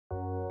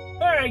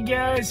Alright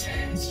guys,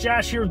 it's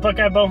Josh here with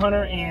Buckeye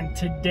Bowhunter, and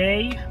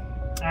today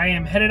I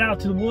am headed out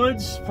to the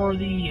woods for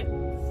the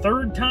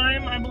third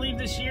time, I believe,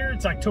 this year.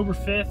 It's October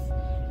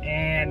 5th,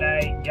 and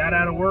I got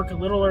out of work a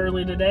little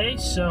early today,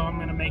 so I'm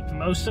going to make the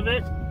most of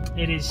it.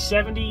 It is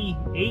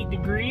 78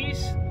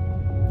 degrees,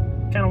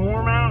 kind of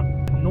warm out,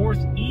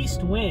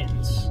 northeast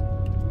winds,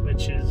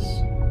 which is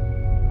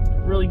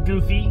really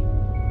goofy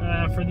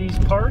for these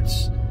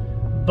parts,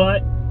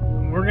 but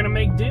we're going to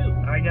make do.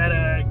 I got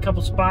a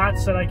couple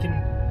spots that I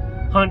can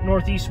hunt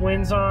northeast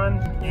winds on,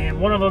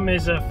 and one of them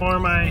is a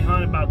farm I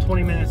hunt about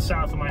 20 minutes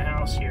south of my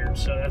house here,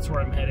 so that's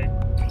where I'm headed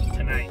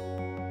tonight.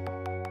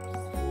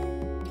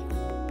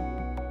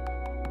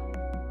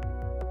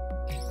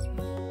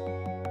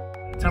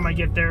 By the time I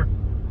get there,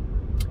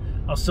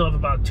 I'll still have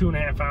about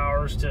 2.5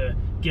 hours to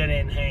get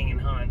in, hang,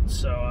 and hunt.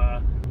 So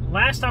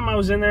last time I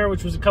was in there,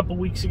 which was a couple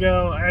weeks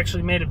ago, I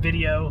actually made a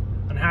video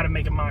on how to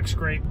make a mock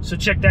scrape, so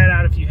check that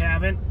out if you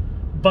haven't.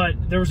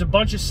 But there was a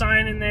bunch of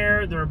sign in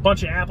there. There were a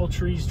bunch of apple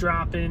trees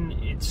dropping.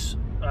 It's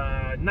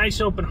nice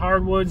open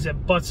hardwoods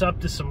that butts up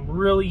to some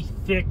really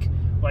thick,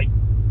 like,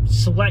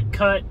 select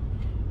cut,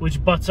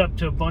 which butts up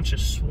to a bunch of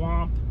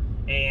swamp.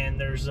 And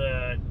there's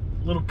a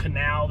little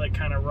canal that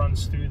kind of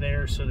runs through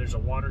there, so there's a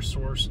water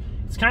source.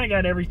 It's kind of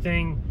got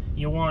everything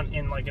you want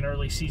in like an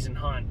early season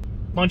hunt.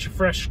 Bunch of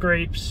fresh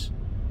scrapes.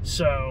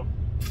 So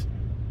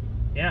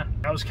yeah,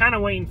 I was kind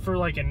of waiting for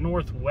like a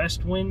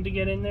northwest wind to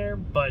get in there,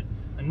 but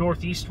a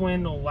northeast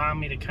wind will allow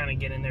me to kind of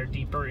get in there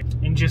deeper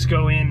and just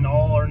go in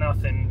all or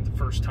nothing the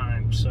first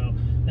time. So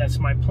that's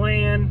my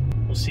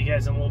plan. We'll see you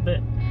guys in a little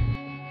bit.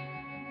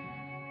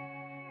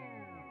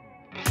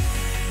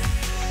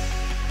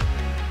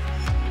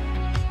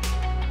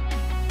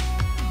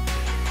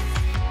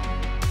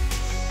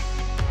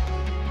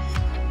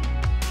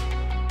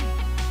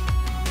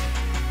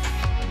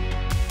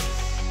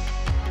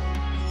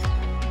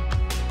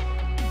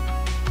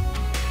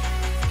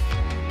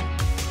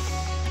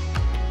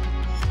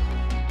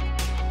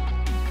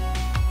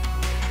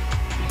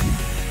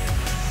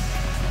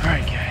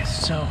 Alright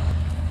guys, so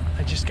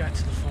I just got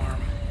to the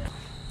farm.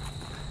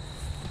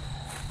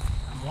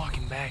 I'm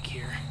walking back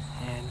here,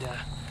 and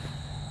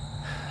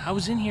I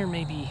was in here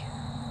maybe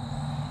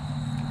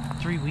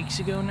 3 weeks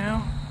ago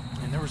now,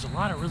 and there was a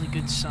lot of really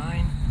good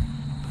sign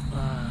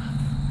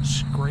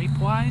scrape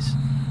wise.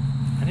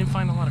 I didn't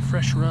find a lot of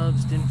fresh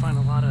rubs, didn't find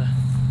a lot of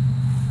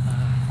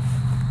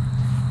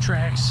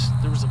tracks.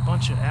 There was a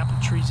bunch of apple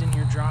trees in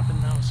here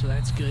dropping though, so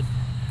that's good.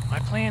 My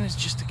plan is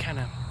just to kind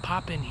of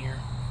pop in here.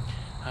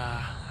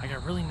 I got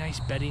a really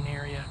nice bedding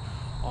area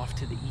off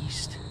to the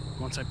east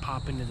once I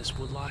pop into this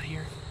woodlot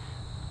here,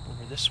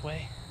 over this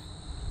way.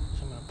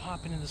 So I'm going to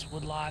pop into this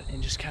woodlot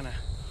and just kind of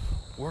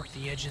work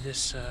the edge of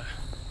this,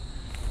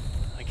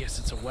 I guess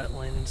it's a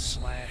wetland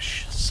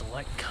slash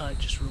select cut,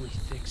 just really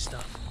thick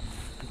stuff,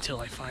 until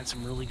I find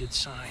some really good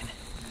sign.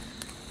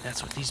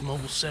 That's what these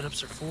mobile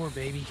setups are for,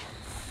 baby.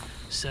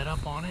 Set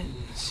up on it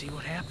and see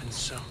what happens.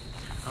 So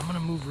I'm going to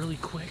move really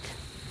quick.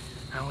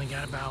 I only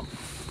got about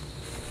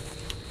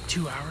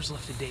 2 hours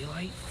left of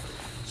daylight,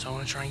 so I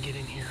want to try and get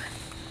in here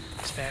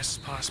as fast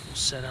as possible,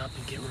 set up,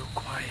 and get real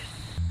quiet.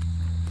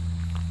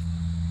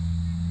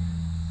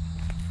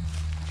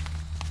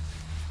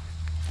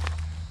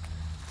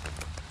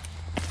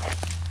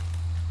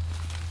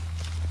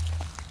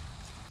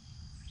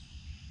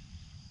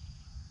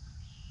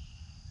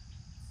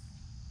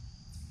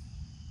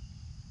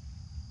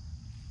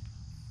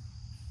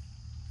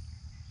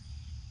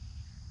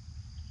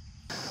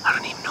 I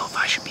don't even know if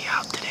I should be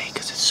out today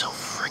because it's so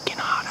freaking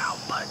hot out,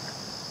 but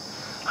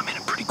I'm in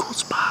a pretty cool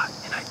spot,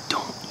 and I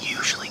don't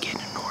usually get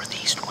a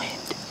northeast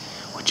wind,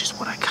 which is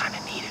what I kind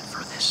of needed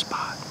for this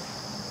spot.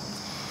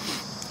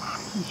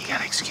 You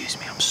gotta excuse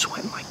me, I'm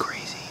sweating like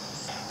crazy.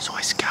 So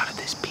I scouted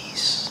this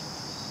piece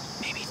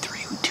maybe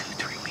 3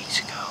 weeks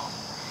ago,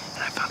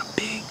 and I found a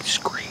big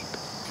scrape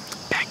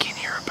back in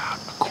here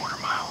about a quarter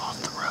mile off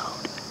the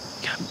road.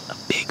 Got a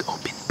big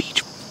open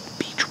beach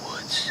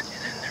woods, and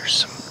then there's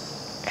some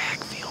ag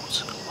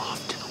fields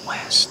off to the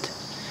west,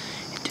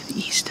 and to the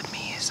east of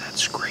me is that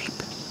scrape,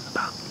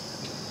 about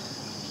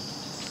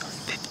a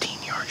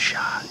 15-yard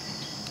shot,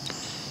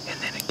 and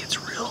then it gets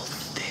real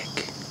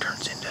thick,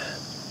 turns into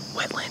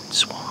wetland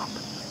swamp,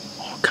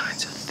 all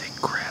kinds of thick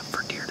crap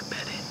for deer to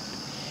bed in.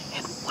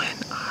 And when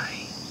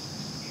I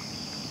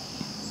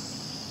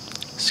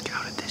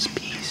scouted this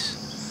piece,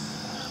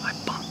 I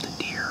bumped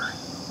the deer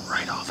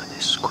right off of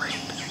this scrape.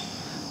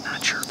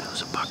 Not sure if it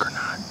was a buck or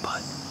not,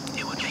 but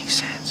it would make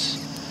sense.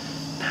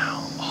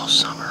 Now, all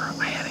summer,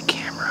 I had a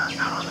camera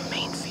out on the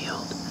main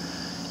field,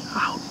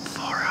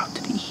 far out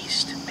to the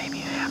east, maybe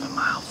a half a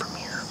mile from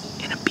here,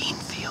 in a bean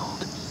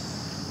field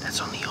that's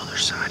on the other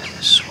side of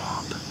this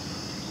swamp.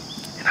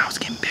 And I was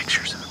getting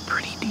pictures of a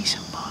pretty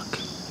decent buck.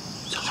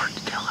 It's hard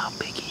to tell how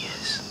big he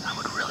is. I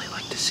would really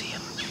like to see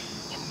him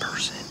in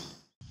person.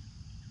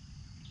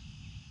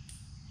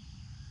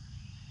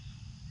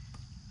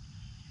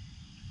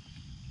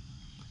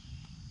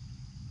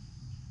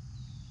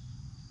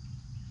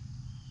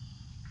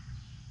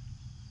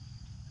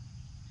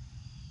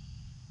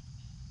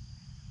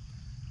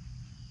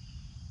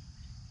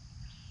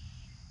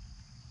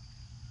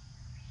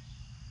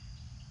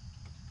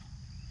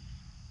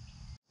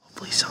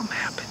 something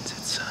happens.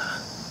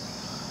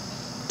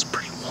 It's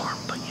pretty warm,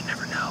 but you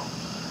never know.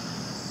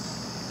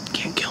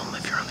 Can't kill them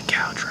if you're on the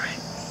couch, right?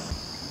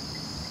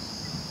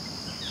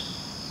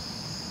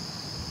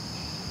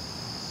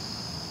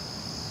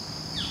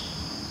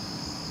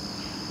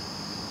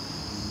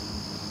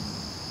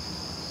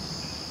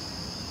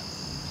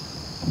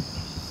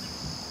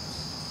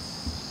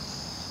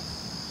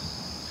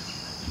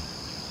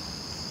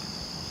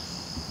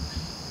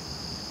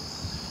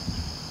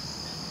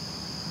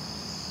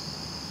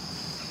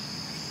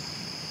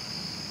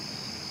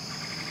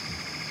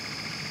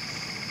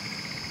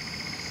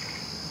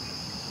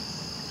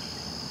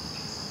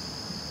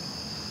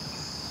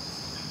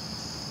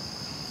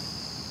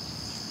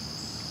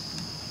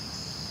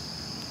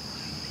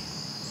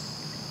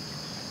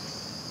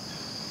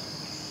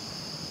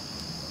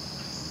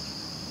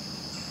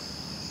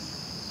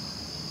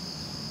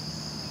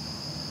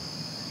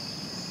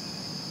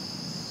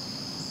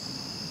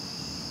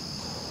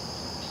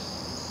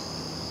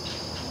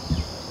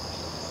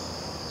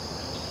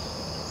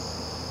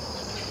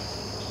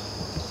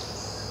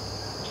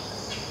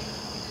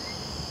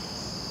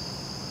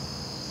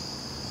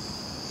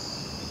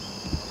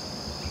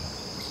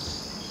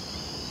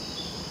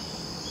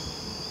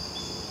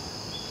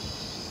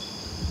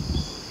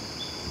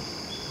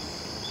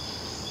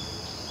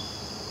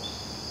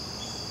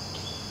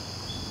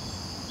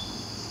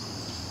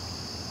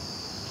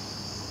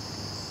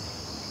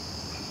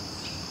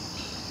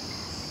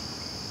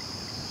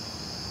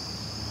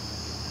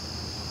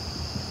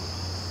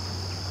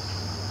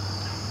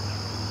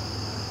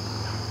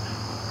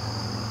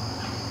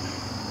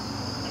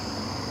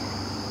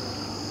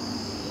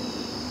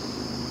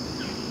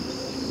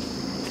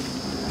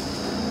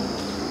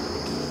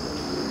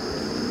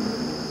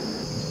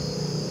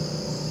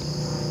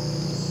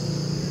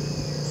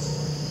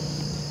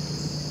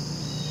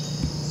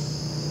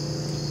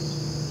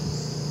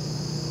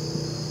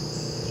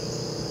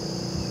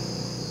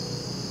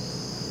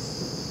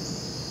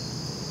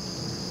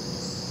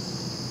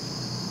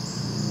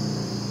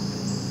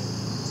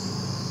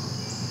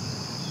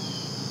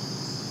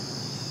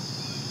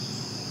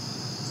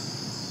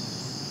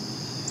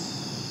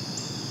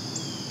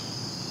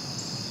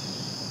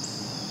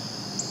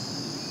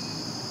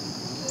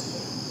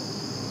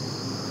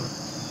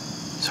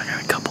 So I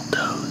got a couple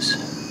does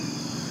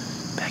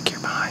back here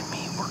behind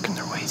me working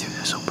their way through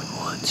this open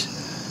woods.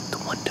 The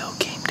one doe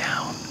came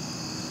down,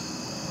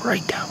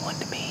 right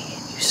downwind of me,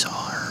 and you saw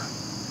her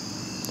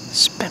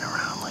spin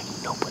around like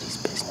nobody's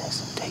business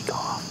and take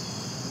off.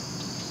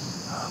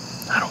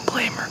 I don't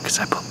blame her because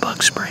I put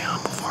bug spray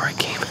on before I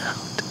came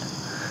out.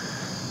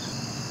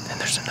 Then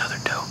there's another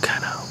doe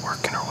kind of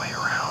working her way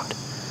around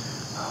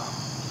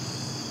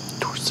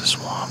towards the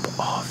swamp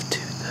off to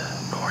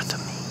the north of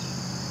me.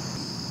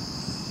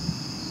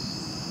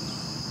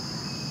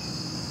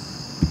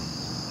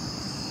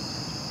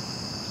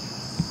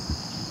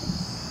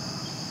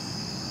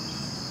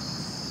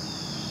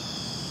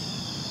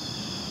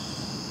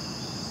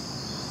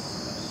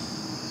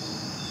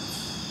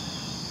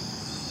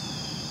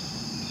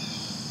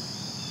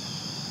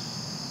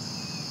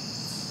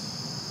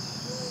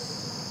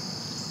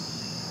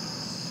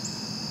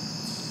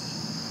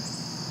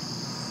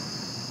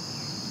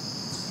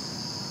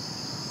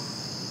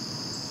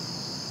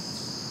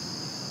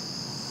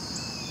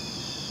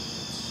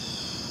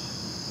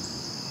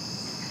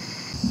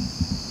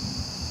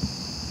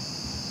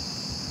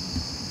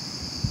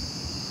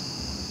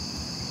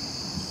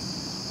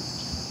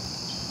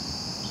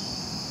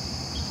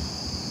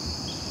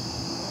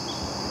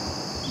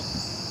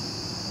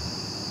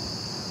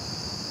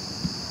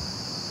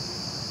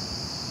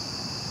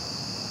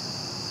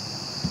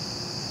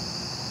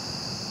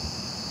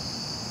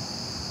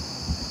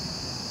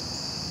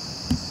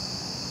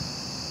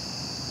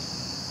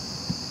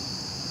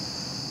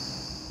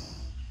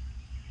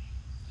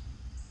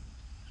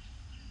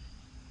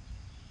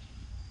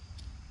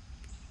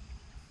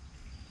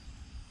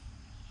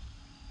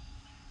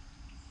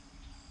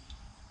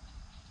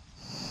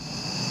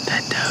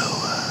 That doe,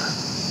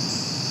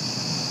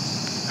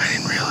 I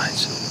didn't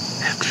realize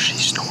after she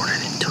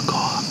snorted and took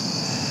off,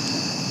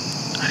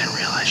 I didn't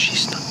realize she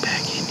snuck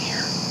back in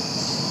here.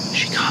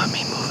 She caught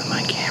me moving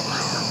my camera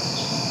arm.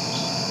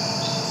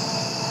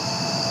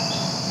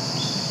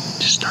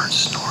 Just started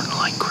snorting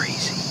like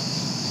crazy.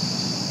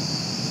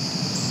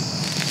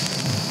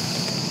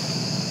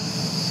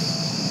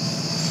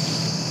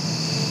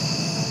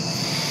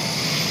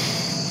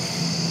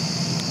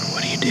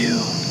 What do you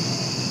do?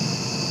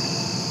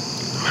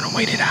 I'm gonna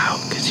wait it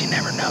out because you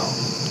never know.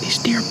 These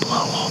deer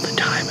blow all the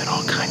time at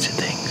all kinds of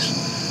things.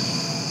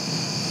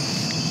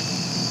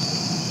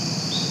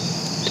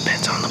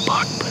 Depends on the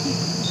buck, but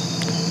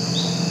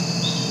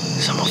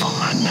some of them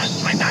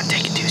might not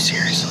take it too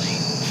seriously.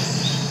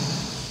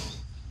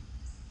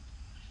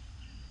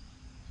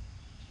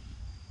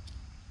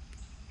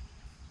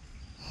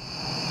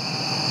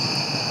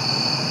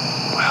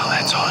 Well,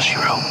 that's all she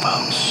wrote,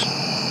 folks.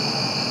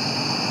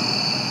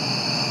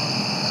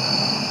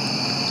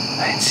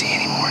 I didn't see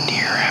any more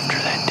deer after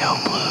that doe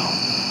blew.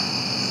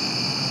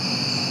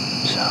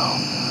 So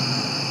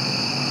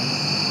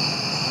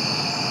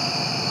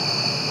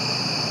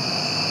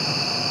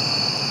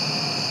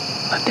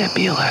let that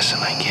be a lesson,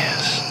 I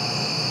guess.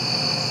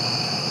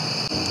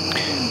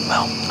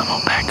 Well, I'm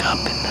gonna pack up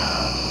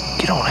and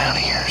get on out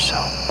of here, so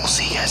we'll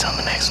see you guys on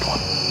the next one.